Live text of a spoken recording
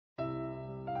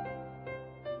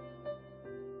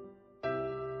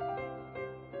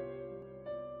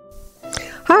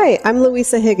Hi, I'm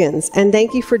Louisa Higgins, and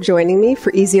thank you for joining me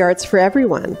for Easy Arts for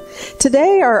Everyone.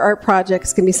 Today, our art project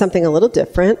is going to be something a little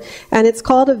different, and it's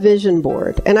called a vision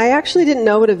board. And I actually didn't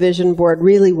know what a vision board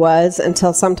really was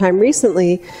until sometime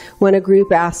recently when a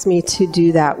group asked me to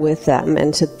do that with them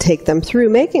and to take them through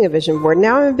making a vision board.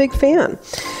 Now I'm a big fan.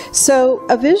 So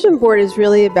a vision board is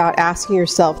really about asking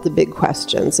yourself the big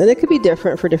questions, and it could be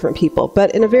different for different people,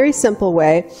 but in a very simple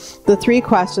way, the three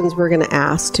questions we're going to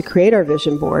ask to create our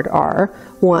vision board are: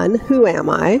 1, who am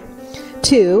I?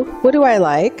 2, what do I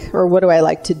like, or what do I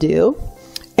like to do?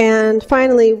 And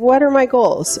finally, what are my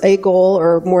goals? A goal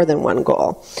or more than one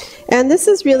goal. And this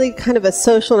is really kind of a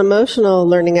social and emotional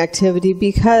learning activity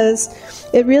because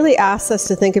it really asks us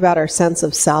to think about our sense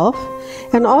of self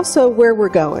and also where we're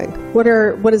going.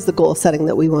 What is the goal setting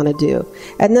that we want to do?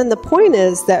 And then the point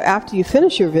is that after you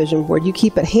finish your vision board, you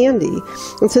keep it handy.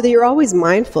 And so that you're always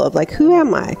mindful of, like, who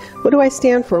am I? What do I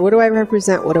stand for? What do I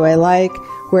represent? What do I like?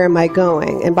 Where am I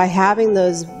going? And by having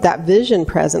that vision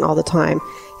present all the time,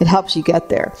 it helps you get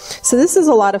there. So this is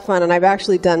a lot of fun, and I've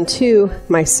actually done 2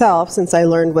 myself since I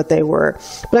learned what they were.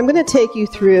 But I'm going to take you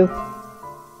through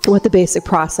what the basic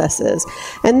process is.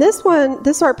 And this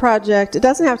art project, it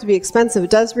doesn't have to be expensive.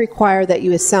 It does require that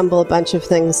you assemble a bunch of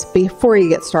things before you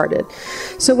get started.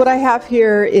 So what I have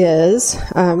here is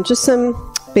just some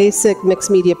basic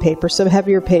mixed media paper, so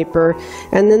heavier paper,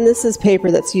 and then this is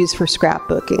paper that's used for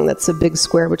scrapbooking. That's a big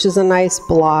square, which is a nice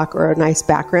block or a nice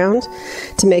background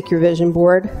to make your vision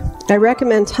board. I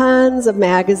recommend tons of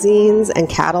magazines and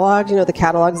catalogs, the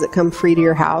catalogs that come free to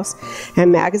your house,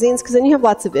 and magazines, because then you have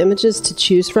lots of images to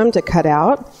choose from to cut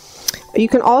out. You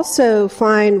can also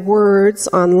find words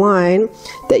online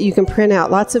that you can print out,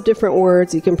 lots of different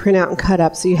words you can print out and cut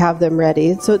up so you have them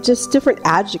ready. So just different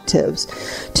adjectives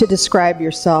to describe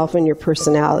yourself and your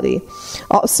personality.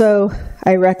 Also,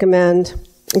 I recommend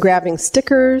grabbing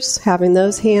stickers, having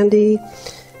those handy,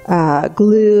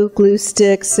 glue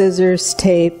sticks, scissors,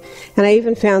 tape, and I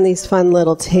even found these fun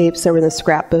little tapes that were in the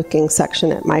scrapbooking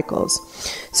section at Michael's.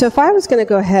 So if I was going to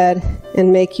go ahead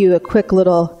and make you a quick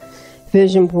little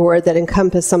vision board that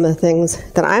encompass some of the things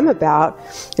that I'm about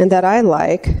and that I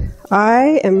like,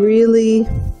 I am really,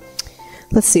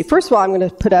 let's see, first of all, I'm going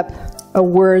to put up a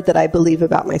word that I believe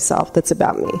about myself that's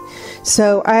about me.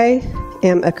 So I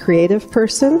am a creative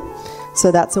person,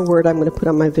 so that's a word I'm going to put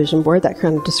on my vision board that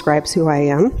kind of describes who I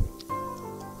am.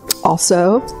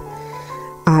 Also,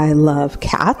 I love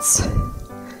cats,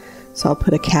 so I'll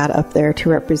put a cat up there to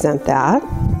represent that.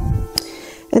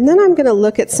 And then I'm going to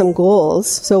look at some goals.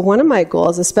 So one of my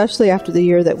goals, especially after the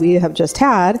year that we have just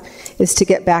had, is to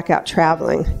get back out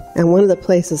traveling. And one of the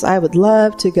places I would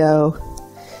love to go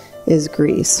is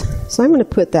Greece. So I'm going to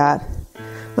put that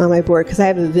on my board because I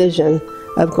have a vision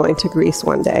of going to Greece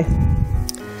one day.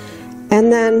 And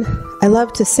then I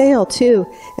love to sail too,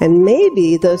 and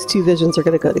maybe those 2 visions are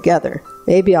going to go together.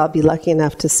 Maybe I'll be lucky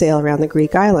enough to sail around the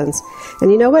Greek islands. And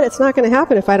you know what? It's not going to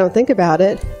happen if I don't think about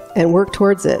it and work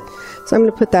towards it. So I'm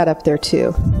going to put that up there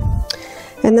too.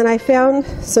 And then I found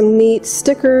some neat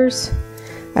stickers.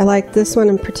 I like this one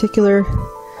in particular,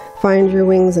 Find Your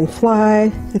Wings and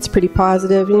Fly. It's pretty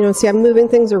positive. See, I'm moving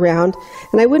things around,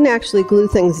 and I wouldn't actually glue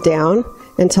things down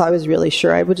until I was really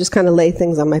sure. I would just kind of lay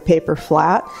things on my paper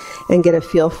flat and get a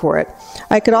feel for it.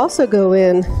 I could also go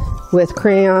in with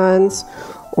crayons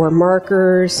or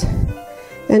markers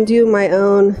and do my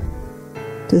own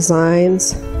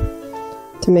designs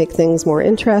to make things more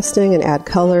interesting and add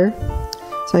color.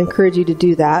 So I encourage you to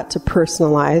do that to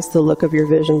personalize the look of your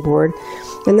vision board.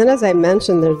 And then, as I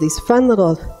mentioned, there are these fun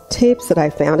little tapes that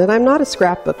I found, and I'm not a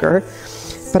scrapbooker,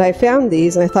 but I found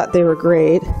these and I thought they were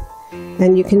great.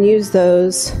 And you can use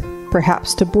those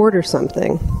perhaps to border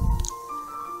something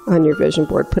on your vision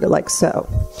board, put it like so.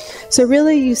 So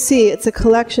really, you see, it's a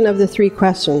collection of the 3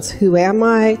 questions. Who am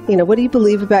I? What do you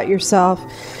believe about yourself?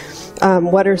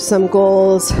 What are some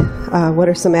goals? What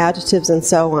are some adjectives, and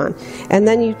so on. And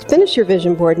then you finish your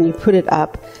vision board and you put it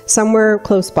up somewhere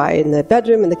close by in the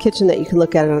bedroom, in the kitchen, that you can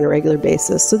look at it on a regular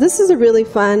basis. So this is a really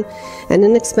fun and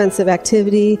inexpensive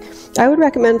activity. I would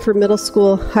recommend for middle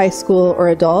school, high school, or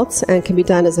adults, and can be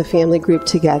done as a family group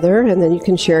together, and then you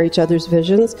can share each other's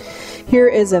visions. Here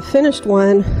is a finished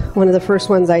one of the first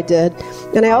ones I did.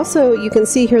 And you can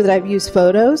see here that I've used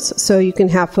photos, so you can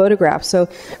have photographs. So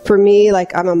for me,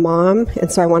 like, I'm a mom,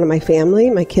 and so I wanted my family,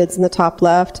 my kids in the top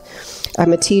left.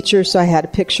 I'm a teacher, so I had a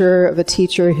picture of a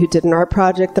teacher who did an art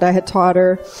project that I had taught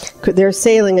her. They're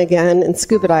sailing again and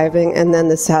scuba diving, and then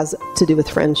this has to do with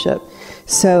friendship.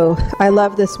 So I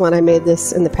love this one. I made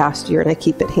this in the past year and I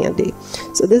keep it handy.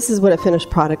 So this is what a finished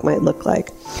product might look like.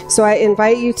 So I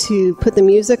invite you to put the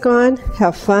music on,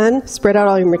 have fun, spread out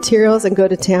all your materials, and go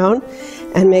to town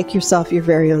and make yourself your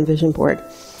very own vision board.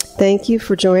 Thank you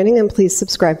for joining, and please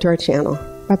subscribe to our channel.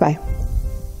 Bye-bye.